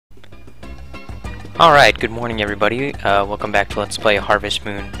Alright, good morning everybody. Welcome back to Let's Play Harvest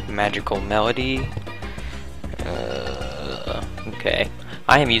Moon Magical Melody. Okay.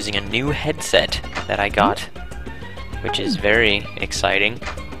 I am using a new headset that I got, which is very exciting.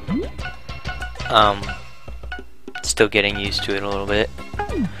 Still getting used to it a little bit.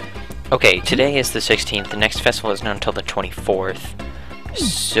 Okay, today is the 16th. The next festival isn't until the 24th.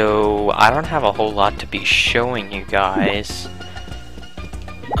 So, I don't have a whole lot to be showing you guys.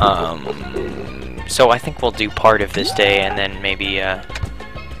 So I think we'll do part of this day and then maybe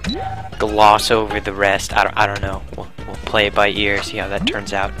gloss over the rest. I don't know. We'll play it by ear, see how that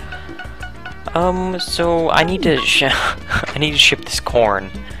turns out. So I need to I need to ship this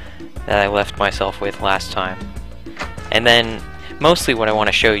corn that I left myself with last time. And then mostly what I want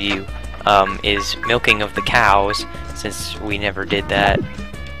to show you is milking of the cows, since we never did that.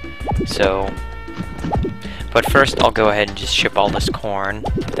 So, but first I'll go ahead and just ship all this corn.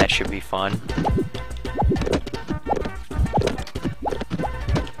 That should be fun.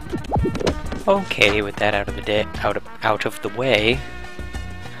 Okay, with that out of the way,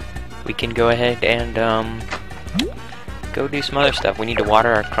 we can go ahead and go do some other stuff. We need to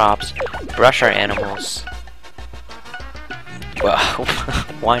water our crops, brush our animals. Well,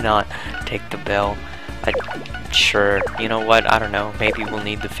 why not take the bell? Sure, you know what? I don't know. Maybe we'll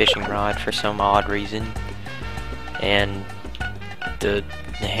need the fishing rod for some odd reason, and the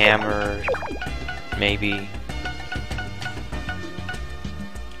hammer, maybe.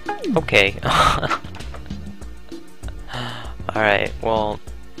 Okay. Alright, well,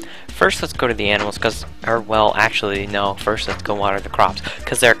 first let's go to the animals, actually, no, first let's go water the crops,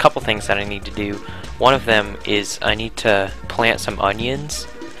 because there are a couple things that I need to do. One of them is I need to plant some onions,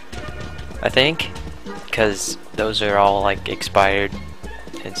 I think, because those are all, like, expired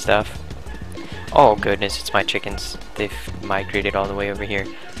and stuff. Oh goodness, it's my chickens. They've migrated all the way over here.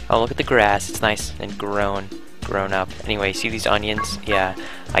 Oh, look at the grass, it's nice and grown up. Anyway, see these onions? Yeah,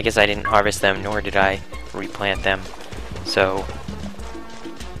 I guess I didn't harvest them, nor did I replant them. So,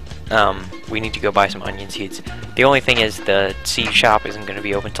 we need to go buy some onion seeds. The only thing is the seed shop isn't going to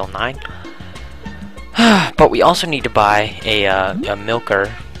be open till 9. But we also need to buy a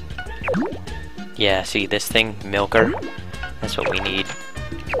milker. Yeah, see this thing? Milker. That's what we need.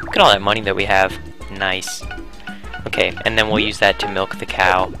 Look at all that money that we have. Nice. Okay, and then we'll use that to milk the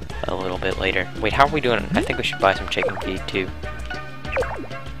cow a little bit later. Wait, how are we doing? I think we should buy some chicken feed too.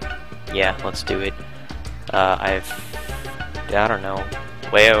 Yeah, let's do it. I don't know.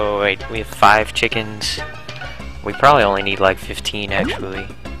 Wait. We have 5 chickens. We probably only need like 15 actually.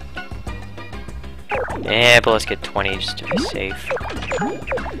 Yeah, but let's get 20 just to be safe.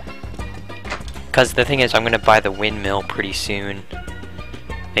 Because the thing is, I'm gonna buy the windmill pretty soon.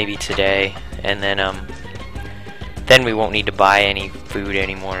 Maybe today, and then we won't need to buy any food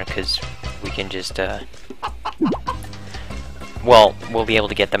anymore, because we can just, well, we'll be able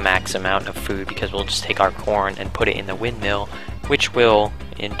to get the max amount of food, because we'll just take our corn and put it in the windmill, which will,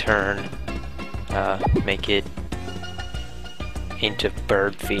 in turn, make it into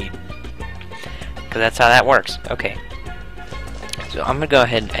bird feed. Because that's how that works. Okay. So I'm gonna go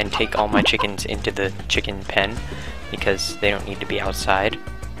ahead and take all my chickens into the chicken pen, because they don't need to be outside.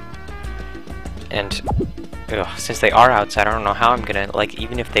 And since they are outside, I don't know how I'm gonna, like,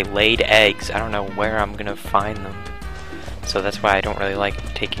 even if they laid eggs, I don't know where I'm gonna find them. So that's why I don't really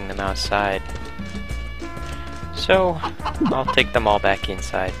like taking them outside. So I'll take them all back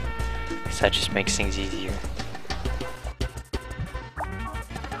inside, because that just makes things easier.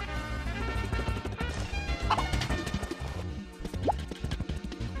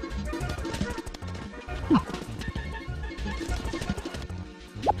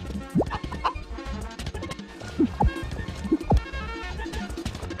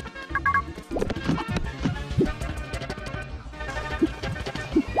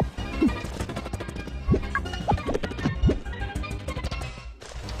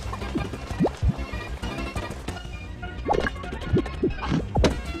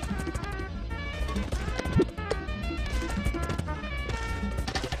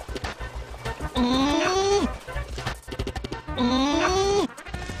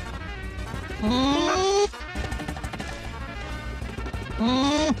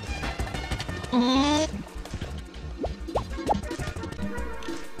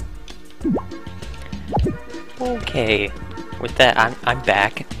 Okay, with that, I'm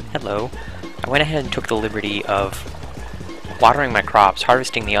back. Hello. I went ahead and took the liberty of watering my crops,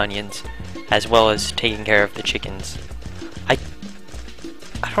 harvesting the onions, as well as taking care of the chickens. I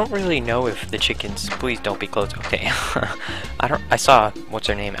don't really know if the chickens... Please don't be closed. Okay. I saw, what's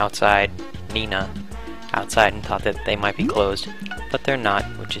her name, outside, Nina, outside, and thought that they might be closed, but they're not,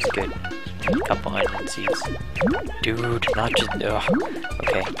 which is good. A couple onion seeds. Dude, not just... Ugh.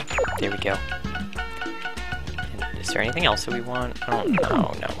 Okay, there we go. And is there anything else that we want? I don't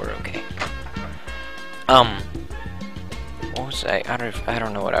know. No, we're okay. What was I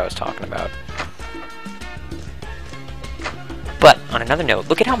don't know what I was talking about. But, on another note,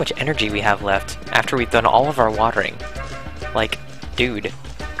 look at how much energy we have left after we've done all of our watering. Like, dude.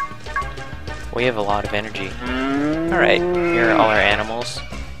 We have a lot of energy. Alright, here are all our animals.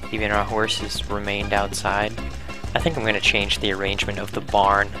 Even our horses remained outside. I think I'm going to change the arrangement of the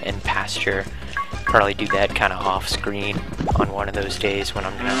barn and pasture. Probably do that kind of off-screen on one of those days when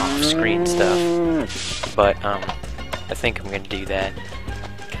I'm going to off-screen stuff. But, I think I'm going to do that.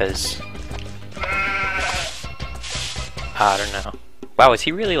 Because... I don't know. Wow, is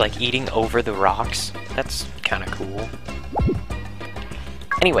he really, like, eating over the rocks? That's kind of cool.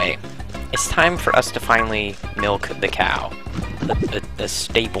 Anyway, it's time for us to finally milk the cow. A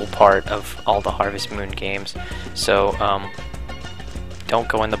staple part of all the Harvest Moon games. So, don't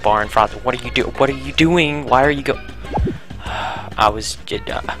go in the barn, Frosty. What are you doing? What are you doing? Why are you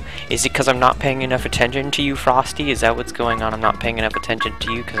is it because I'm not paying enough attention to you, Frosty? Is that what's going on? I'm not paying enough attention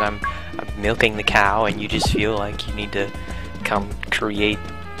to you because I'm milking the cow and you just feel like you need to come create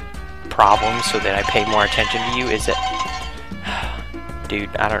problems so that I pay more attention to you? Is it...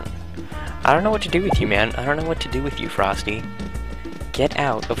 Dude, I don't know what to do with you, man. I don't know what to do with you, Frosty. Get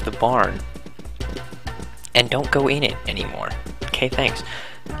out of the barn. And don't go in it anymore. Okay, thanks.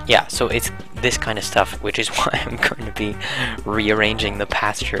 Yeah, so it's this kind of stuff, which is why I'm going to be rearranging the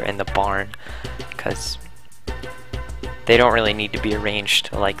pasture and the barn. Because they don't really need to be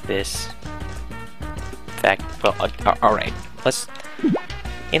arranged like this. In fact, well, alright. Let's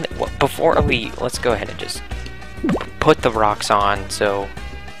go ahead and just put the rocks on. So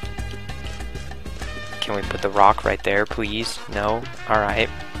can we put the rock right there, please? No. Alright.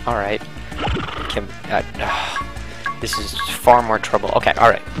 This is far more trouble. Okay,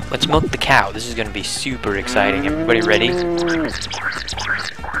 alright. Let's milk the cow. This is gonna be super exciting. Everybody ready? What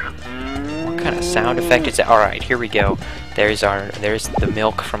kind of sound effect is that? Alright, here we go. There's the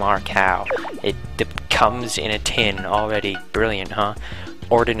milk from our cow. It comes in a tin already. Brilliant, huh?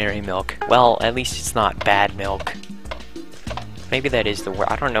 Ordinary milk. Well, at least it's not bad milk. Maybe that is the word.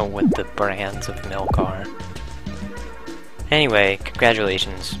 I don't know what the brands of milk are. Anyway,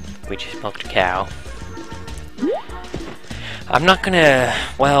 congratulations. We just milked a cow. I'm not gonna...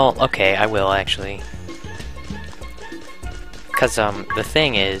 Well, okay, I will actually. Because, the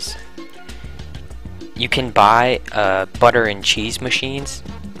thing is... You can buy, butter and cheese machines,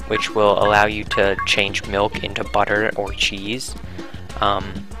 which will allow you to change milk into butter or cheese.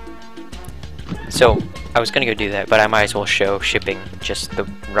 So, I was gonna go do that, but I might as well show shipping just the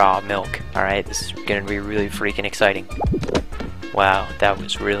raw milk. Alright, this is gonna be really freaking exciting. Wow, that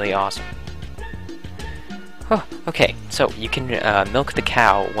was really awesome. Oh, okay, so you can milk the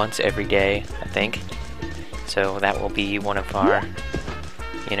cow once every day, I think. So that will be one of our,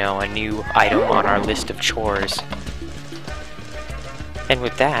 you know, a new item on our list of chores. And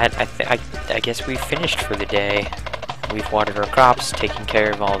with that, I guess we've finished for the day. We've watered our crops, taken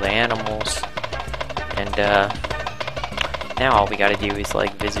care of all the animals, and now all we gotta do is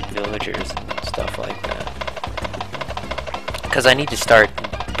like visit villagers and stuff like that. Because I need to start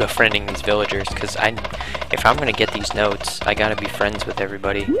befriending these villagers, because if I'm gonna get these notes, I gotta be friends with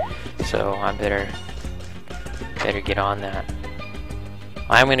everybody. So I better get on that.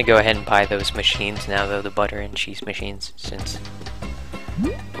 I'm gonna go ahead and buy those machines now, though, the butter and cheese machines, since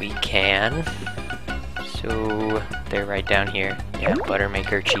we can. So they're right down here. Yeah, butter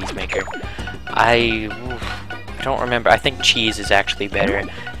maker, cheese maker. I don't remember. I think cheese is actually better,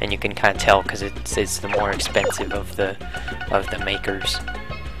 and you can kind of tell because it's the more expensive of the makers.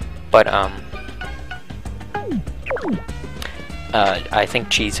 But I think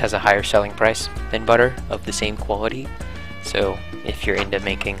cheese has a higher selling price than butter of the same quality. So if you're into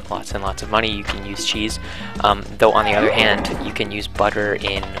making lots and lots of money, you can use cheese. Though on the other hand, you can use butter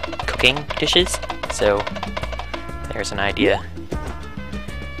in cooking dishes. So there's an idea.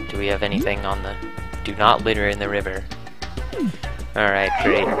 Do we have anything on the... Do not litter in the river. Alright,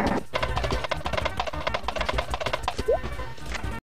 great.